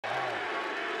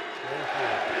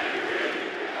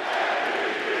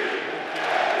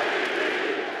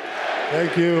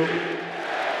Thank you.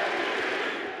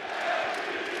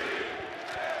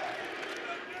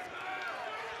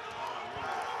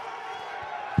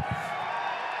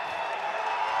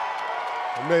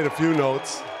 I made a few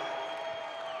notes.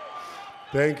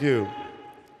 Thank you.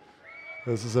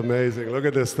 This is amazing. Look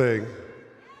at this thing.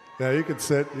 Yeah, you can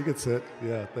sit. You can sit.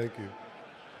 Yeah, thank you.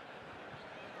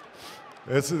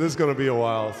 This is going to be a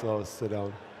while, so I'll sit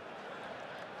down.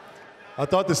 I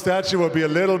thought the statue would be a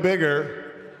little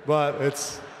bigger, but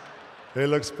it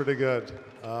looks pretty good.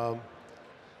 I'm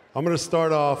going to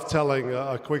start off telling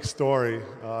a quick story.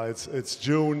 It's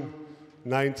June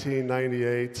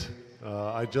 1998.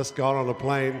 I just got on a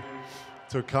plane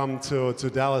to come to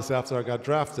Dallas after I got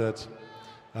drafted.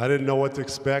 I didn't know what to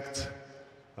expect.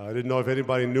 I didn't know if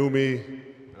anybody knew me.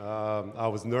 I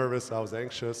was nervous. I was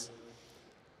anxious.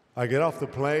 I get off the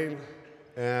plane,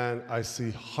 and I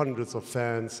see hundreds of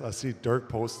fans. I see Dirk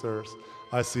posters.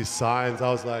 I see signs. I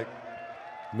was like,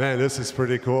 man, this is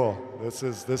pretty cool. This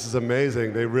is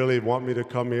amazing. They really want me to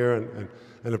come here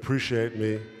and appreciate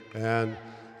me. And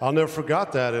I'll never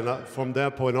forget that. And from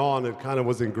that point on, it kind of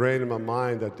was ingrained in my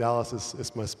mind that Dallas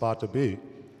is my spot to be.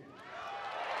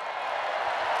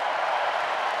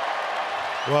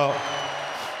 Well,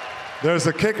 there's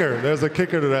a kicker. There's a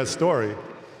kicker to that story.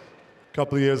 A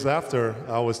couple of years after,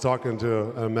 I was talking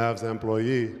to a Mavs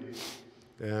employee,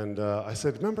 and I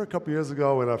said, remember a couple of years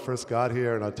ago when I first got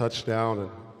here and I touched down and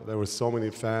there were so many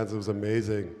fans, it was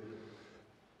amazing.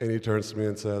 And he turns to me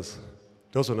and says,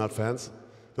 those are not fans.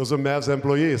 Those are Mavs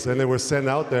employees, and they were sent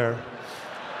out there.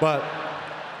 But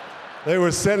they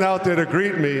were sent out there to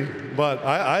greet me, but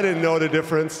I didn't know the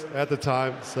difference at the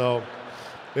time, so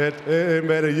it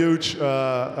made a huge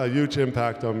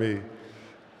impact on me.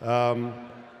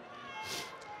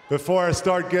 Before I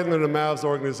start getting into the Mavs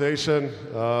organization,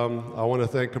 I want to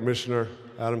thank Commissioner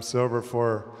Adam Silver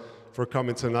for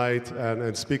coming tonight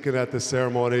and speaking at this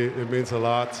ceremony. It means a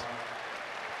lot.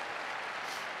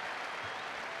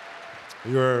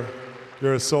 You're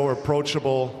so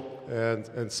approachable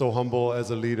and so humble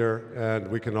as a leader, and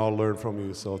we can all learn from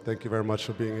you. So thank you very much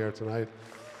for being here tonight.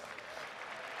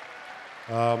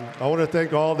 I want to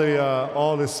thank all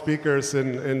the speakers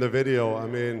in the video. I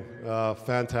mean,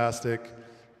 fantastic.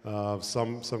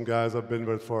 Some guys I've been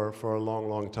with for a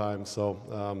long time,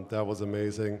 so that was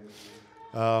amazing.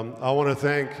 I want to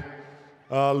thank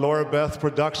Laura Beth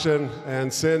Production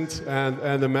and Sint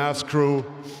and the Mavs crew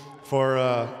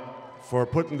for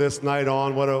putting this night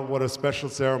on. What a special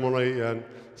ceremony, and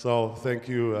so thank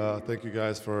you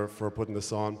guys for putting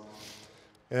this on.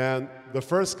 And the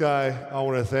first guy I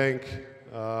want to thank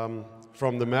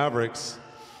from the Mavericks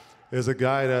is a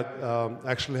guy that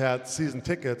actually had season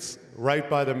tickets right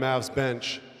by the Mavs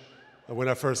bench when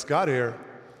I first got here,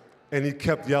 and he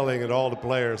kept yelling at all the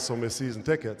players for my season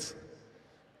tickets.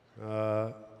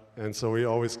 And so we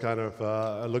always kind of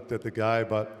looked at the guy,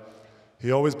 but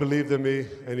he always believed in me,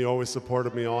 and he always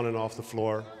supported me on and off the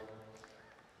floor.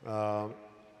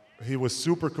 He was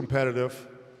super competitive,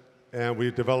 and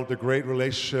we developed a great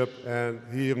relationship, and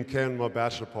he even came to my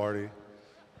bachelor party.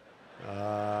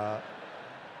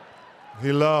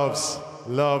 He loves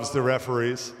the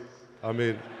referees. I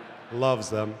mean, loves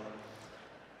them.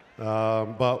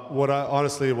 But what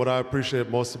I appreciate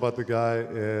most about the guy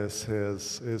is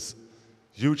his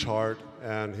huge heart,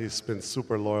 and he's been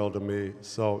super loyal to me.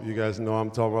 So you guys know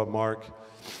I'm talking about Mark.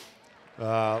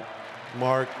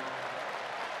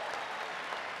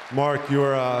 Mark,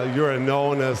 you're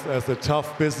known as the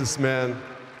tough businessman,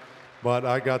 but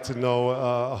I got to know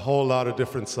a whole lot of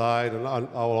different side, and I'll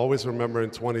always remember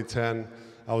in 2010,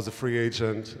 I was a free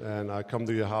agent, and I come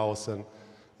to your house, and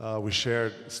we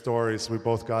shared stories. We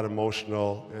both got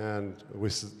emotional, and we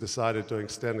decided to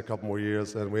extend a couple more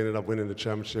years, and we ended up winning the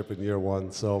championship in year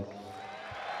one. So,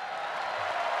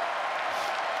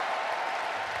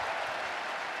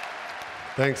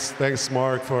 thanks,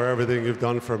 Mark, for everything you've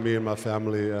done for me and my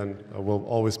family, and I will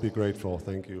always be grateful.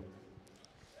 Thank you.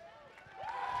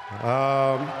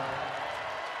 I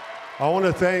want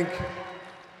to thank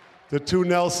the two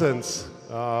Nelsons,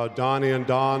 Donnie and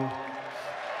Don.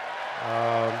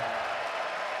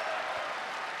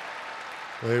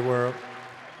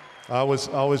 I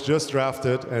was just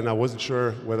drafted, and I wasn't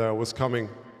sure whether I was coming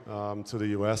to the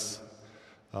U.S.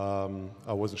 I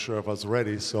wasn't sure if I was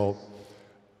ready, so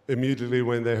immediately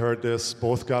when they heard this,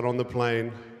 both got on the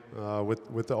plane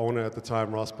with the owner at the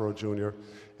time, Ross Perot Jr.,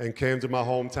 and came to my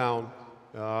hometown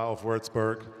of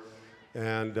Würzburg,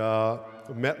 and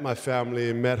met my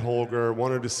family, met Holger,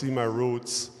 wanted to see my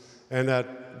roots, and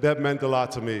that meant a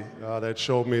lot to me. That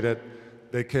showed me that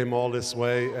they came all this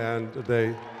way, and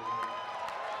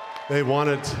they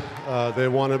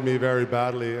wanted me very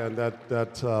badly, and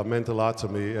that meant a lot to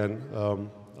me. And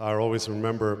I always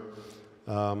remember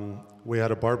we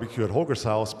had a barbecue at Holger's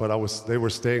house, but they were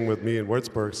staying with me in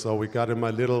Würzburg, so we got in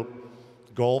my little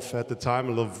Golf at the time,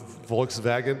 a little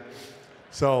Volkswagen.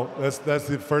 So that's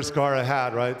the first car I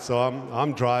had, right? So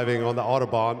I'm driving on the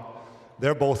Autobahn.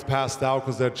 They're both passed out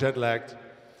because they're jet lagged,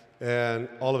 and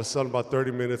all of a sudden, about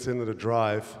 30 minutes into the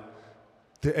drive,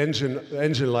 the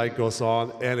engine light goes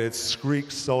on, and it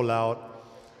squeaks so loud.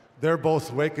 They're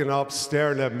both waking up,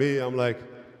 staring at me. I'm like,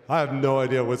 I have no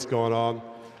idea what's going on.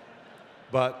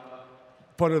 But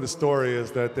point of the story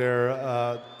is that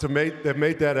they've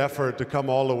made that effort to come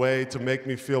all the way to make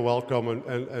me feel welcome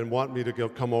and want me to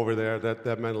come over there.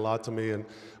 That meant a lot to me. And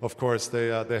of course, they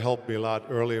helped me a lot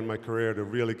early in my career to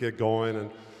really get going.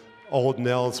 And old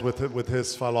Nels with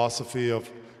his philosophy of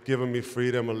giving me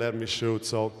freedom and letting me shoot.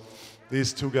 So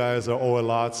these two guys owe a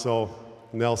lot. So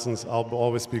Nelson's, I'll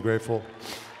always be grateful.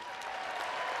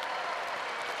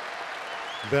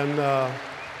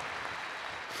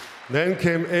 Then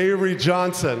came Avery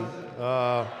Johnson.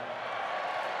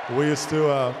 We used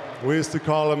to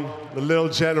call him the Little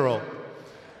General.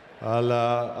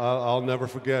 I'll never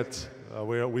forget.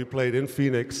 We played in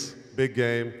Phoenix, big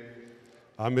game.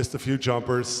 I missed a few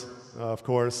jumpers, of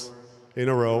course, in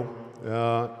a row.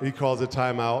 He calls a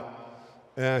timeout.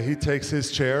 He takes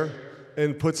his chair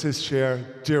and puts his chair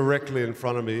directly in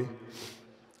front of me.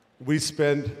 We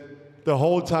spend the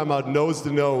whole time out nose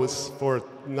to nose for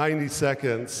 90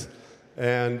 seconds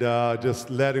and just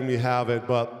letting me have it.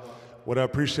 But what I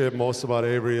appreciate most about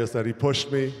Avery is that he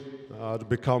pushed me to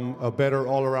become a better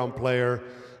all-around player,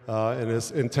 and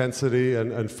his intensity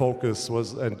and focus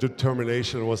and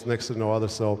determination was next to no other.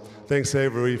 So thanks,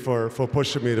 Avery, for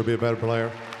pushing me to be a better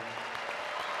player.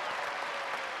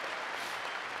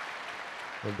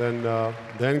 And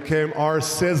then came our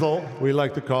sizzle, we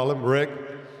like to call him,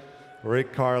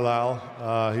 Rick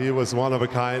Carlisle. He was one of a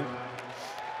kind.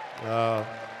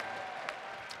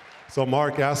 So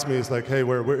Mark asked me, he's like, hey,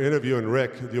 we're interviewing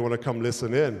Rick. Do you want to come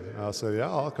listen in? I said, yeah,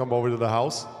 I'll come over to the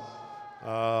house.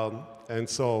 And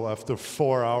so after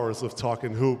 4 hours of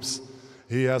talking hoops,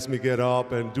 he asked me get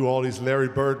up and do all these Larry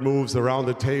Bird moves around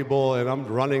the table, and I'm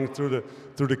running through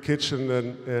the kitchen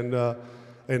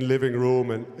and living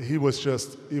room, and he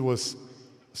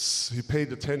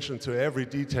paid attention to every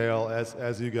detail,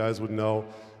 as you guys would know,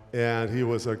 and he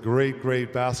was a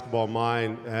great basketball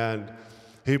mind, and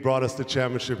he brought us the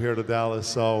championship here to Dallas.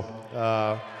 So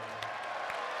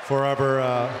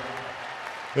forever,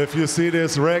 if you see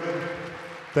this, Rick,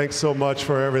 thanks so much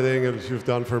for everything that you've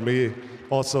done for me.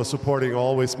 Also supporting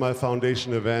always my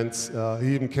foundation events.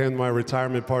 He even came to my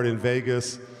retirement party in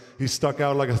Vegas. He stuck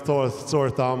out like a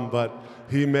sore thumb, but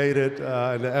he made it,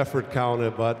 and the effort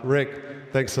counted. But Rick,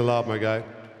 thanks a lot, my guy.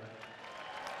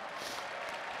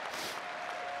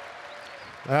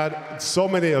 I had so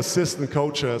many assistant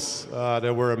coaches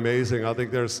that were amazing. I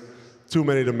think there's too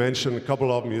many to mention. A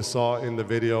couple of them you saw in the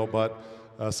video, but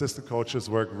assistant coaches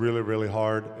work really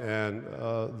hard, and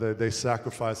they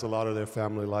sacrifice a lot of their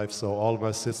family life. So all of my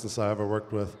assistants I ever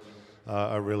worked with,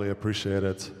 I really appreciate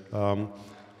it.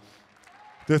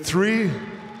 The three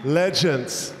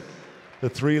legends,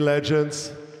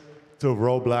 to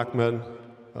Ro Blackman,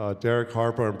 Derek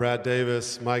Harper, and Brad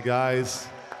Davis, my guys.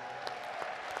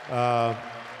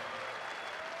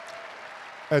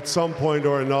 At some point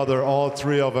or another, all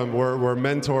three of them were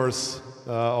mentors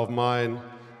of mine,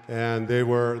 and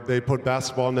they put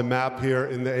basketball on the map here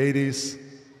in the 80s.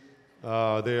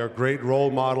 They are great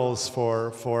role models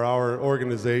for our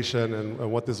organization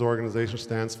and what this organization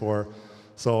stands for.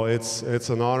 So it's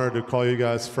an honor to call you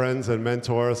guys friends and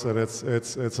mentors, and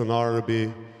it's an honor to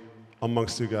be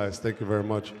amongst you guys. Thank you very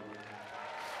much.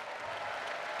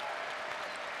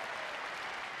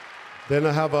 Then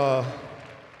I have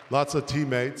lots of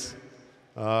teammates,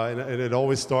 and it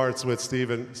always starts with Steve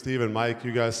and Mike.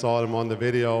 You guys saw them on the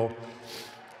video.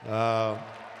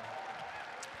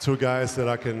 Two guys that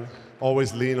I can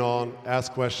always lean on,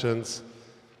 ask questions,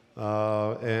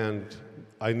 and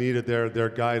I needed their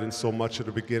guidance so much at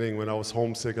the beginning when I was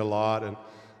homesick a lot, and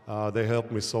they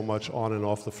helped me so much on and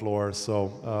off the floor.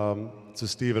 So to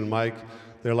Steve and Mike,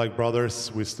 they're like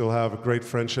brothers. We still have a great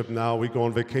friendship now. We go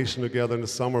on vacation together in the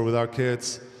summer with our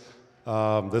kids.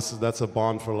 That's a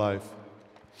bond for life.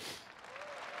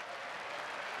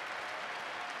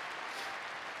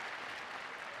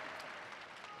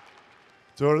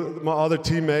 To my other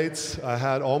teammates, I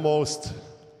had almost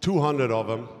 200 of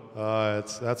them.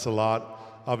 That's a lot.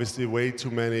 Obviously, way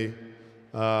too many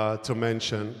to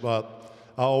mention. But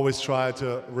I always try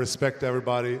to respect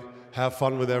everybody, have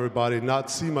fun with everybody, not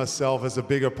see myself as a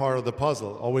bigger part of the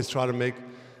puzzle. Always try to make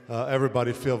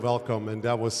everybody feel welcome, and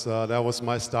that was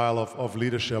my style of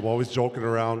leadership. Always joking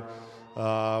around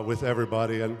with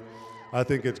everybody, and I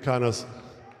think it kind of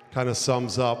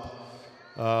sums up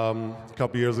a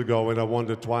couple years ago when I won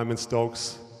the Twyman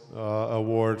Stokes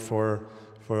award for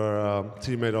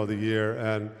Teammate of the Year.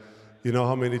 And you know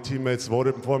how many teammates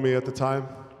voted for me at the time?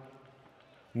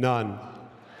 None.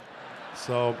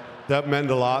 So that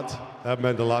meant a lot. That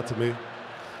meant a lot to me.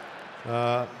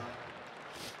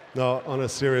 No, on a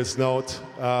serious note,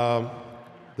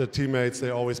 the teammates, they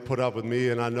always put up with me,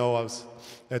 and I know I was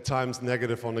at times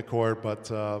negative on the court, but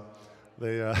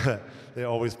they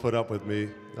always put up with me.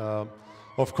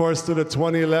 Of course, to the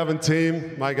 2011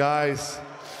 team, my guys.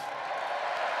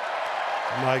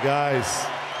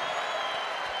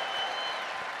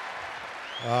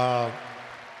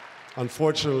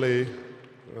 Unfortunately,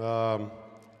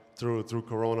 through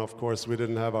Corona, of course, we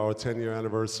didn't have our 10-year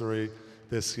anniversary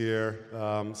this year.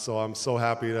 So I'm so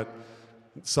happy that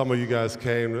some of you guys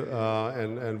came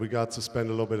and we got to spend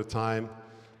a little bit of time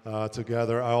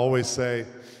together. I always say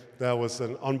that was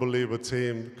an unbelievable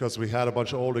team because we had a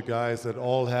bunch of older guys that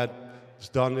all had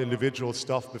done individual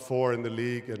stuff before in the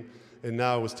league, and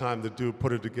now it was time to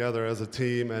put it together as a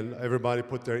team, and everybody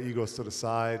put their egos to the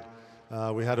side.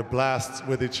 We had a blast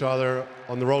with each other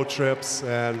on the road trips,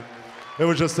 and it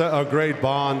was just a great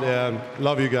bond, and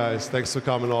love you guys. Thanks for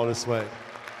coming all this way.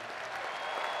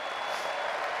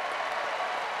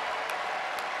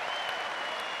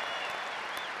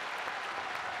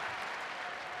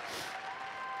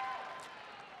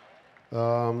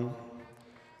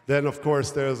 Then, of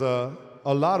course, there's a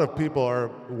lot of people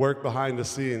work behind the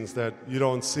scenes that you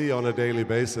don't see on a daily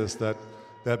basis that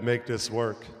make this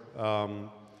work.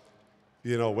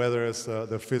 You know, whether it's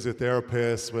the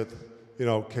physiotherapists with, you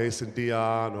know, Case and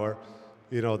Dion, or,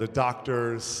 you know, the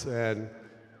doctors, and,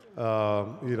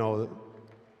 you know,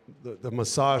 the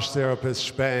massage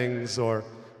therapist, Spangs, or,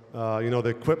 you know,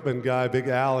 the equipment guy, Big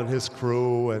Al and his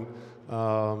crew, and,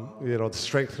 you know, the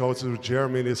strength coaches,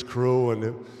 Jeremy and his crew, and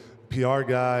the PR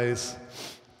guys,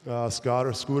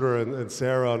 Scooter and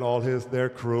Sarah and all their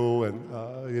crew,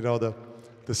 and, you know, the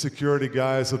security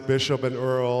guys with Bishop and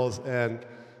Earls, and,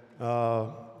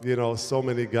 you know, so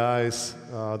many guys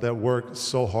that work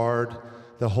so hard.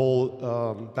 The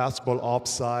whole basketball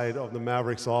ops side of the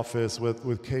Mavericks office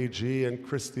with KG and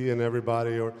Christy and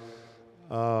everybody, or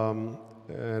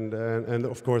and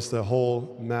of course the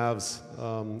whole Mavs,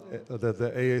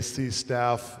 the AAC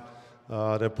staff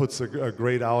that puts a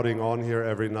great outing on here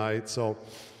every night. So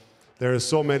there are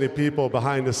so many people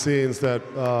behind the scenes that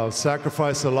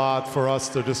sacrifice a lot for us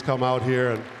to just come out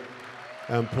here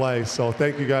and play. So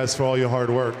thank you guys for all your hard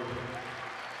work.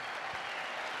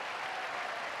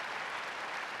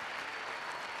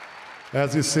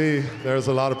 As you see, there's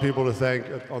a lot of people to thank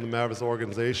on the Mavericks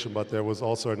organization, but there was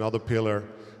also another pillar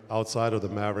outside of the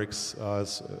Mavericks.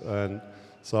 And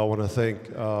so I want to thank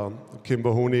Kim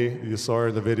Bahuni. You saw her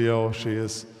in the video. She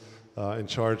is in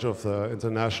charge of the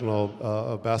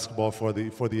international basketball for the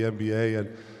NBA. And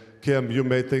Kim, you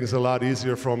made things a lot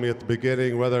easier for me at the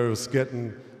beginning, whether it was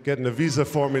getting a visa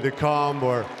for me to come,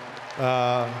 or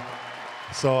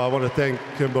so I want to thank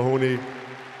Kim Bahuni.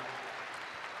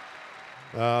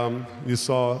 You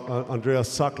saw Andreas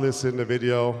Saklis in the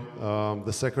video,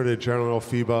 the Secretary General of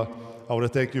FIBA. I want to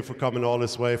thank you for coming all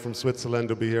this way from Switzerland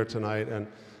to be here tonight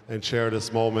and share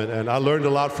this moment. And I learned a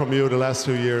lot from you the last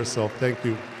 2 years, so thank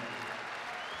you.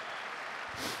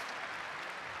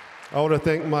 I want to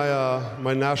thank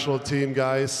my national team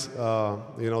guys,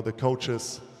 you know, the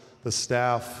coaches, the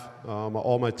staff,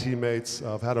 all my teammates.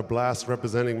 I've had a blast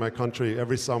representing my country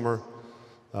every summer.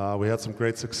 We had some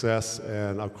great success,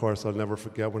 and of course I'll never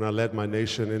forget when I led my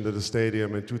nation into the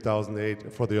stadium in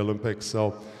 2008 for the Olympics.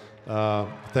 So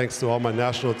thanks to all my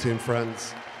national team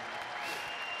friends.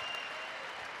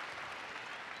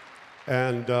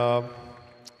 And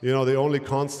you know, the only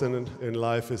constant in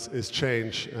life is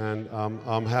change, and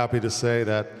I'm happy to say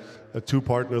that two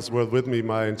partners were with me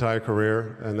my entire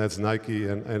career, and that's Nike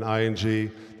and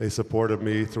ING. They supported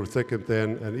me through thick and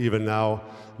thin, and even now,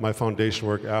 my foundation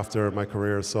work after my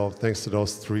career. So thanks to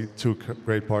those two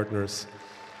great partners.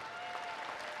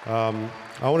 I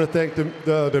want to thank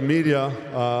the media.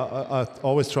 I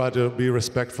always try to be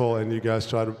respectful, and you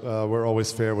guys were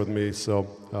always fair with me. So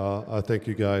I thank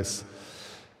you guys.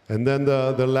 And then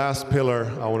the last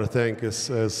pillar I want to thank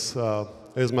is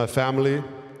my family.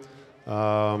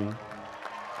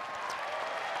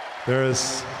 There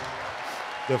is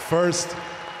the first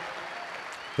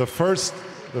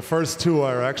two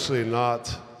are actually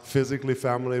not physically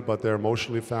family, but they're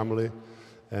emotionally family.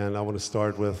 And I want to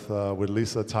start with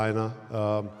Lisa Tyna.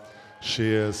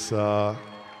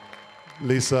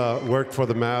 Lisa worked for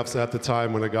the Mavs at the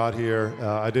time when I got here.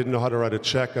 I didn't know how to write a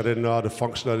check. I didn't know how to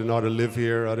function. I didn't know how to live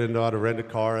here. I didn't know how to rent a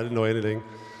car. I didn't know anything.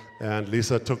 And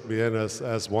Lisa took me in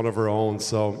as one of her own.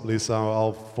 So Lisa,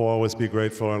 I'll always be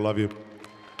grateful and love you.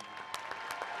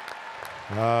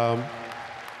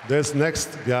 This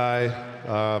next guy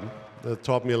that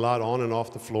taught me a lot on and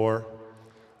off the floor.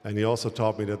 And he also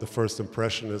taught me that the first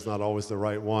impression is not always the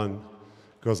right one.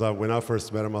 Because when I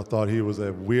first met him, I thought he was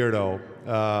a weirdo.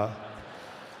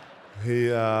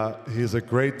 He's a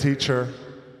great teacher,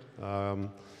 and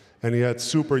he had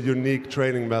super unique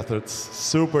training methods,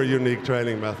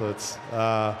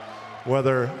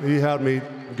 whether he had me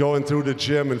going through the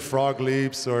gym in frog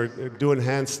leaps or doing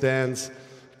handstands,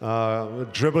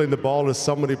 dribbling the ball to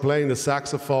somebody playing the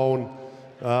saxophone.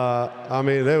 I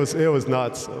mean, it was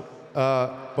nuts.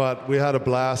 But we had a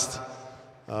blast,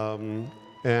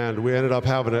 and we ended up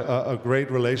having a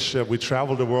great relationship. We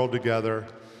traveled the world together.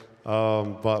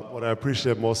 But what I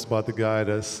appreciate most about the guy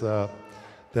is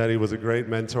that he was a great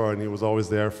mentor and he was always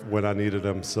there when I needed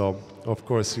him. So, of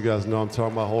course, you guys know I'm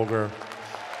talking about Holger.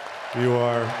 You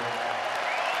are.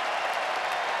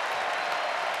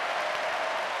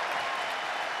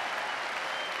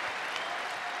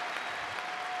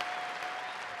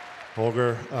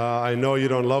 Holger, I know you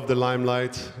don't love the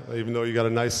limelight, even though you got a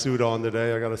nice suit on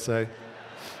today, I gotta say.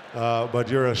 But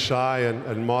you're a shy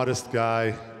and modest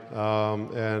guy.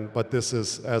 But this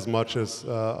is as much as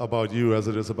about you as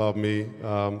it is about me.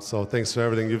 So thanks for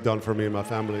everything you've done for me and my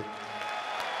family.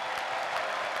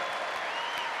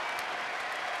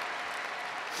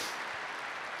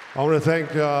 I want to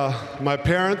thank my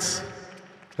parents,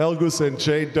 Helgus and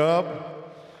J Dub.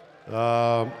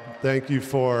 Thank you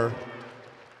for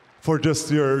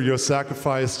just your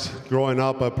sacrifice growing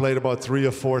up. I played about 3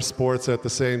 or 4 sports at the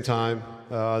same time.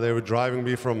 They were driving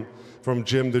me from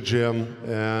gym to gym,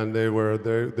 and they were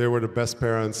the best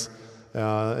parents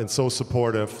and so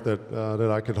supportive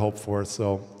that I could hope for.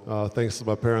 So thanks to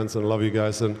my parents, and I love you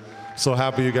guys, and so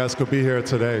happy you guys could be here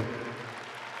today.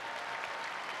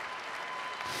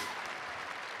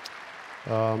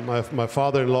 My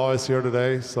father-in-law is here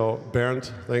today, so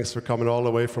Bernd, thanks for coming all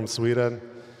the way from Sweden.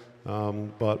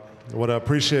 But what I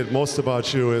appreciate most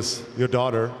about you is your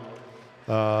daughter.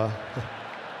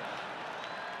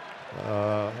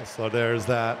 So there's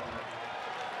that.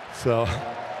 So,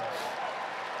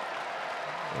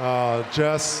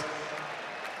 Jess,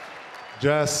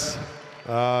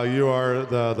 you are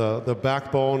the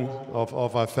backbone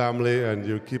of our family, and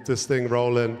you keep this thing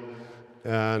rolling.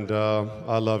 And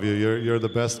I love you. You're the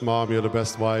best mom. You're the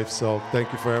best wife. So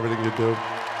thank you for everything you do.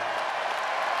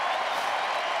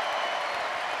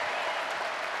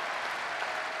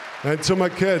 And to my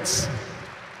kids,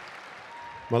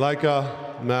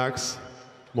 Malika, Max,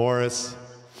 Morris,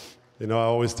 you know, I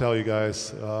always tell you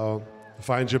guys,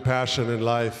 find your passion in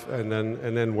life and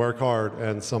then work hard,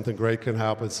 and something great can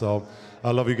happen. So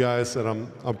I love you guys, and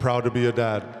I'm proud to be your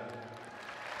dad.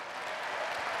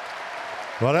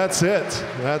 Well, that's it.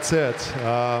 That's it.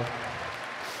 I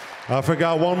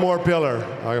forgot one more pillar.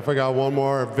 I forgot one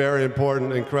more very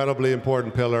important, incredibly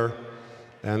important pillar,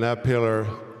 and that pillar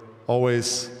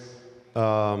always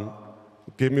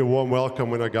gave me a warm welcome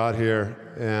when I got here,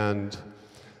 and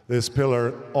this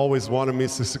pillar always wanted me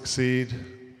to succeed,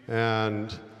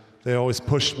 and they always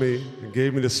pushed me and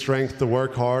gave me the strength to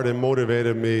work hard and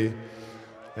motivated me.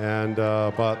 And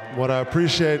but what I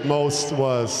appreciate most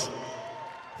was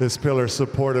this pillar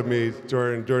supported me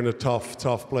during the tough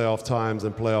playoff times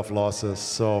and playoff losses.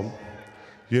 So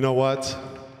you know what?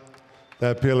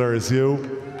 That pillar is you.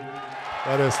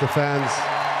 That is the fans.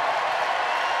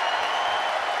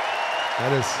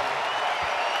 That is,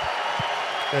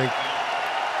 thank you.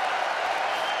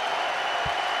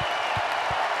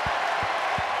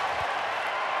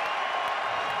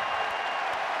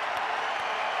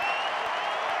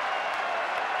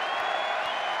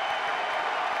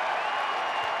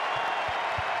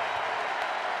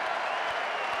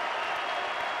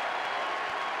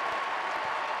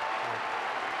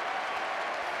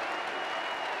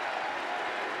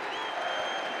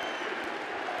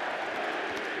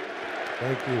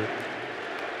 Thank you.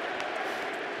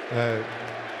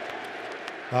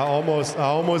 I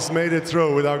almost made it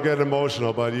through without getting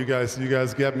emotional, but you guys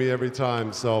get me every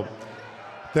time. So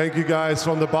thank you guys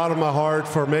from the bottom of my heart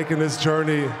for making this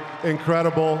journey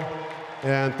incredible,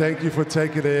 and thank you for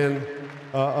taking in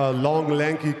a long,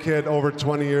 lanky kid over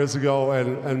 20 years ago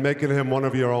and making him one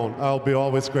of your own. I'll be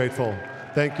always grateful.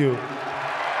 Thank you.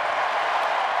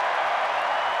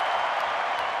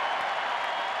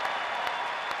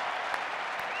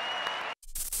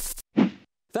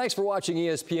 Thanks for watching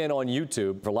ESPN on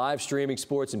YouTube. For live streaming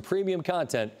sports and premium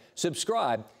content,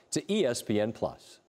 subscribe to ESPN+.